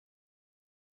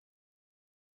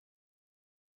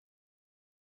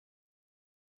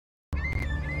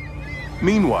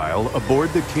Meanwhile,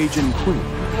 aboard the Cajun Queen,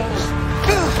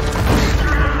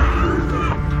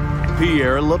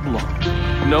 Pierre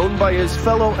LeBlanc, known by his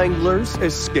fellow anglers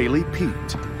as Scaly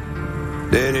Pete.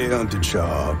 Daddy hunted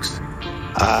sharks.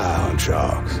 I hunt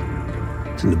sharks.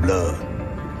 It's in the blood.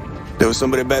 There was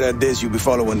somebody better at this, you'd be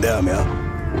following them, yeah?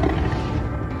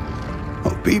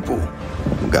 Oh, people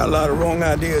got a lot of wrong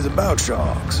ideas about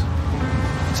sharks.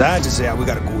 Scientists say we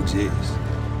gotta coexist.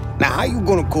 Now, how you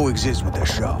gonna coexist with that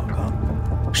shark, huh?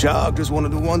 Shark just wanna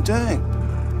do one thing.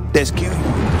 That's kill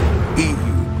you, eat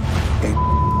you, and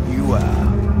you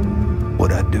out.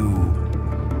 What I do,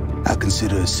 I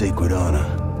consider a sacred honor.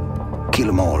 Kill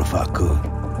them all if I could.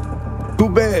 Too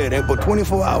bad, ain't but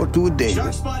 24 hours to a day.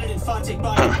 Shark spotted in Fontic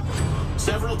Bayou.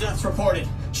 Several deaths reported.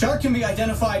 Shark can be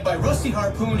identified by rusty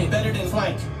harpoon embedded in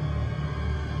flank.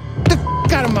 Get the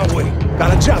f*** out of my way.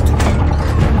 Got a job to do.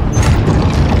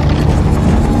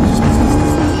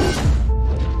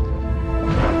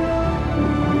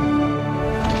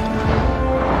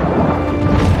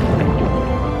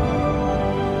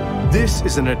 This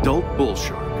is an adult bull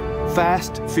shark.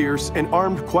 Fast, fierce, and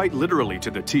armed quite literally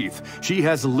to the teeth, she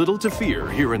has little to fear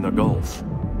here in the Gulf.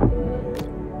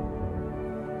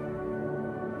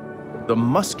 The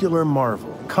muscular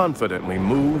marvel confidently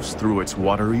moves through its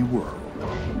watery world.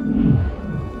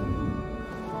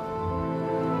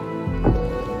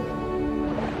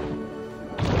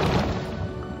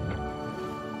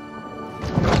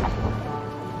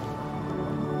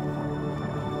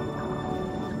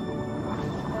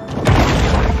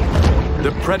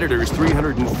 The predator's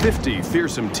 350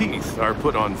 fearsome teeth are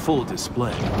put on full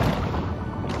display.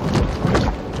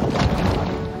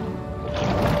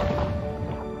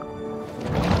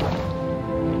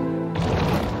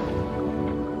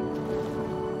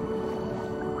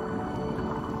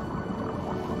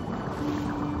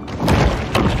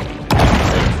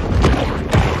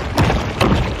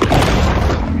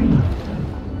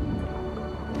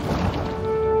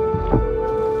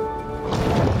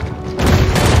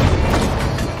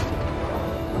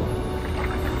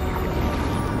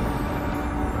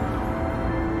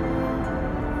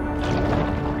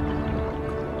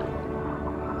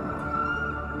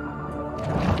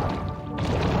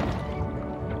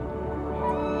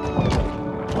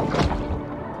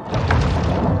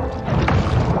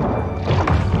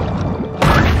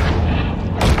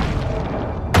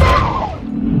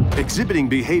 Exhibiting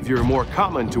behavior more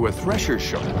common to a thresher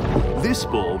shark, this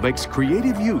bull makes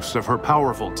creative use of her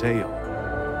powerful tail.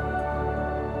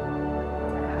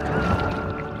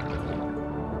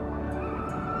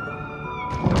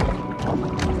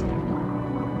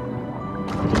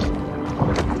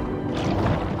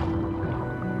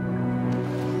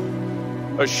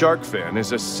 A shark fin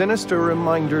is a sinister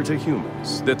reminder to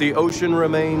humans that the ocean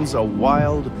remains a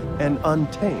wild and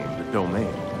untamed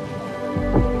domain.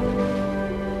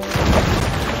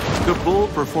 The bull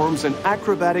performs an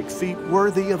acrobatic feat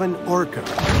worthy of an orca,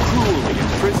 cruelly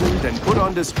imprisoned and put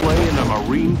on display in a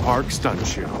marine park stunt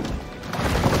show.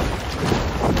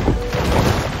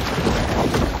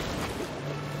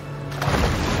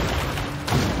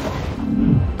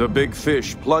 The big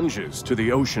fish plunges to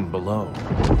the ocean below.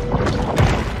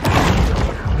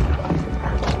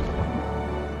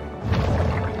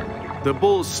 The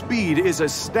bull's speed is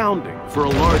astounding for a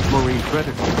large marine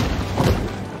predator.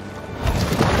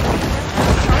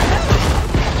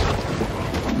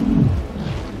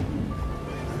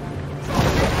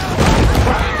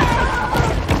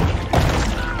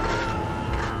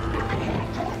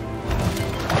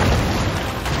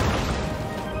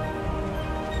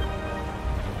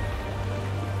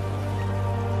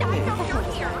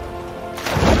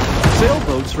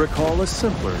 Sailboats recall a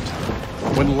simpler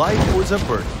time, when life was a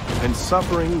burden and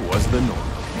suffering was the norm.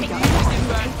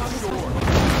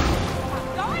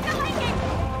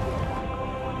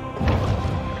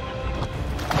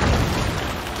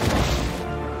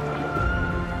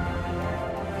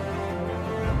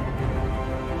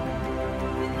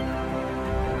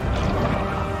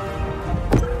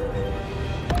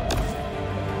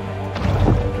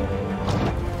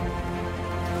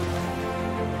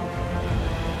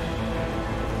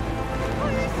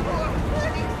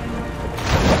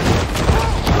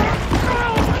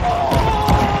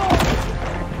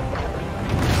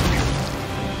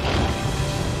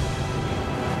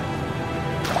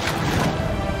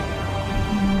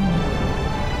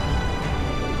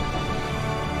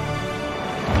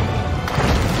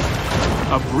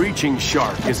 A breaching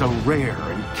shark is a rare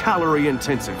and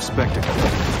calorie-intensive spectacle.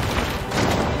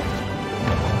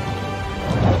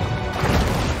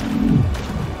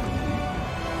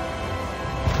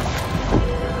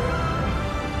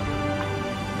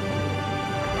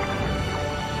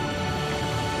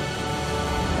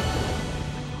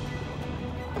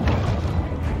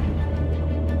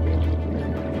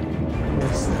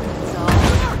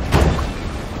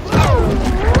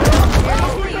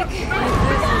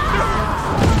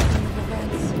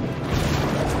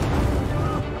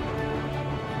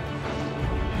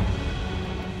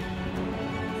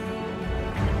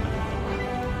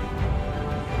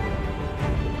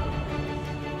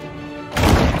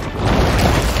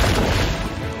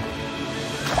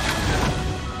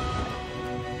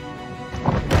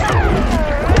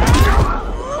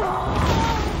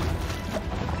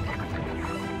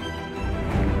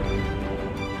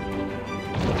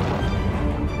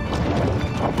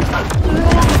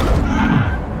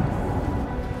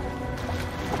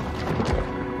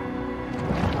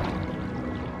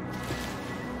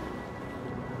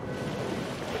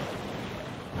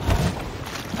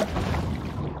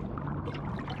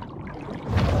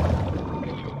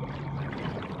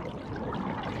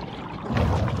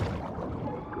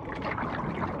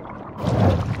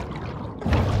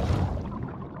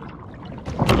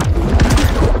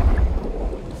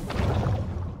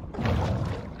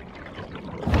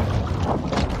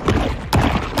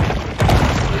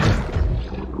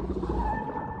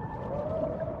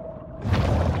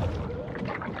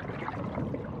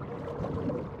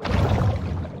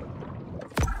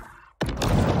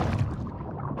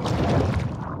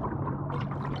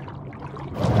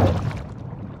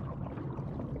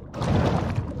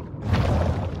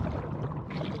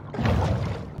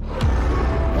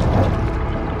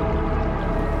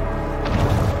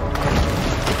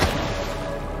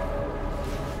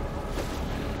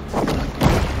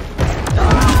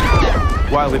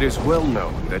 While it is well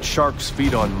known that sharks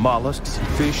feed on mollusks,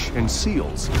 fish, and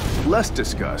seals, less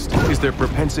discussed is their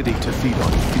propensity to feed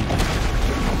on people.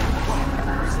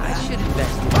 I should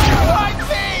invest in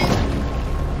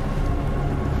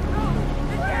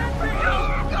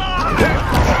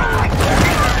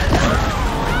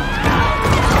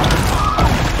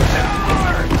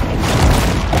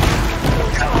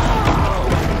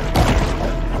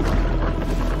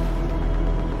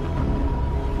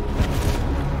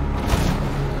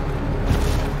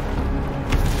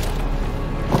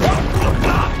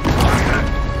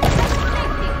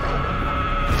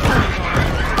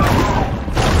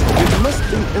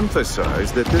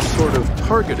emphasize that this sort of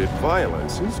targeted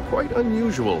violence is quite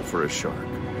unusual for a shark.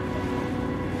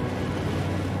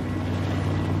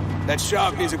 That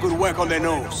shark needs a good whack on their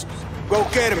nose. Go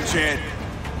get him, Chad.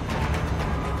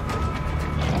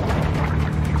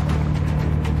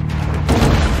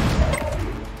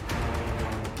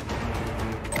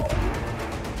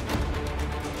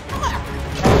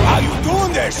 How you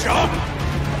doing there, shark?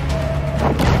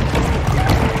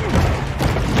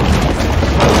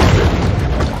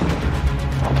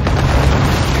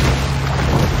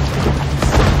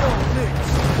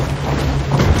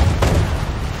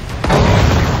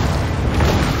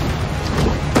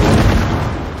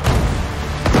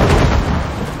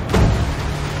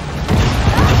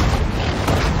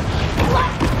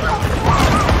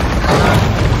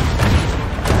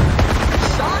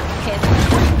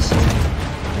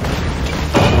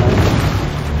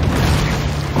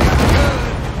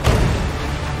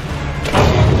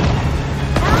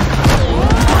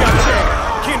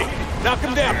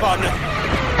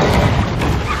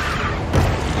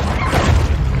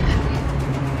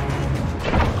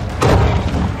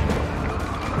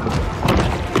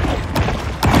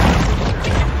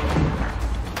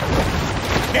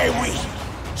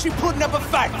 She putting up a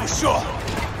fight for sure.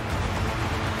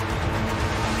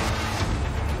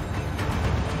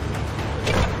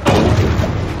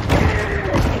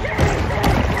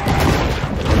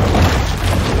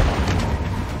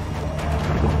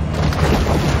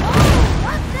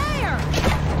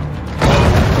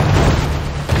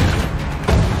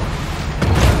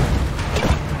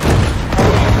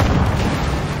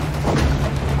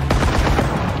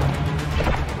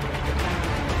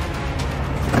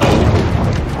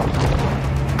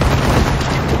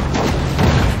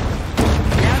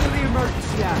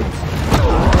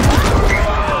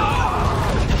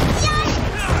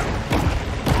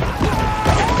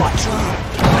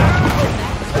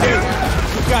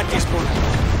 Got this one.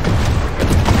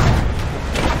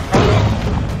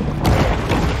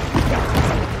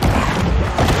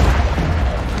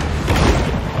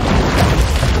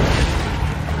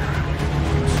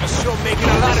 She's sure making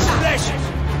a lot of splashes.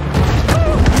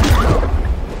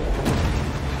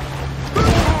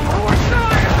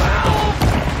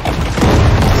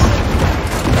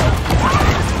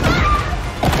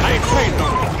 I ain't playing no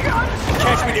more.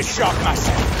 Catch me this shark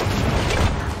myself.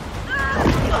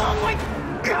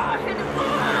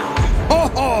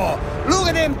 Oh, look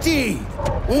at them teeth.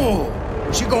 Oh,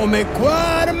 she gonna make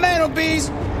quite a mantelpiece.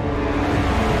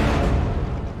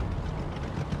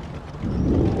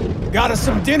 Got us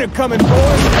some dinner coming,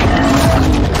 boys.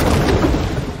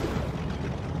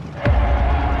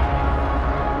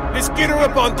 Let's get her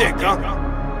up on deck, huh?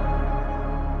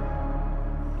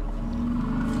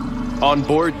 On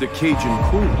board the Cajun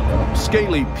Queen,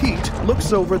 Scaly Pete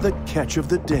looks over the catch of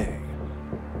the day.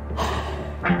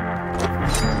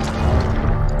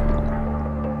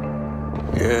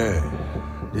 Yeah,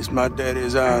 this my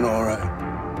daddy's iron, all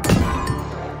right.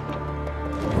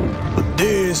 But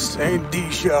this ain't the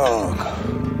shark.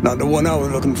 Not the one I was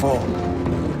looking for.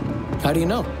 How do you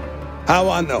know? How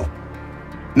I know?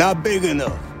 Not big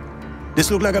enough. This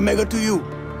look like a mega to you?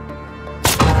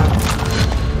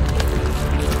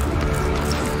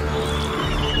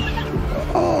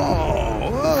 Oh,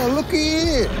 well, looky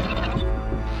here.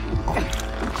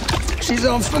 She's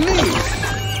on for me.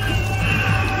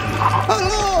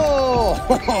 Hello!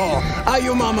 How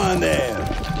your mama in there?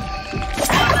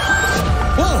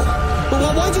 Whoa!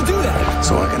 Well, why'd you do that?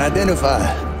 So I can identify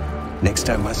her next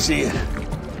time I see her.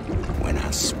 When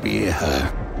I spear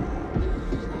her.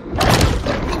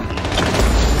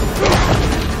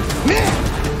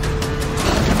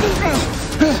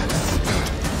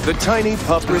 The tiny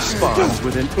pup responds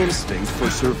with an instinct for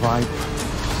survival.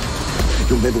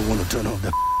 You maybe want to turn off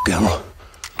that camera.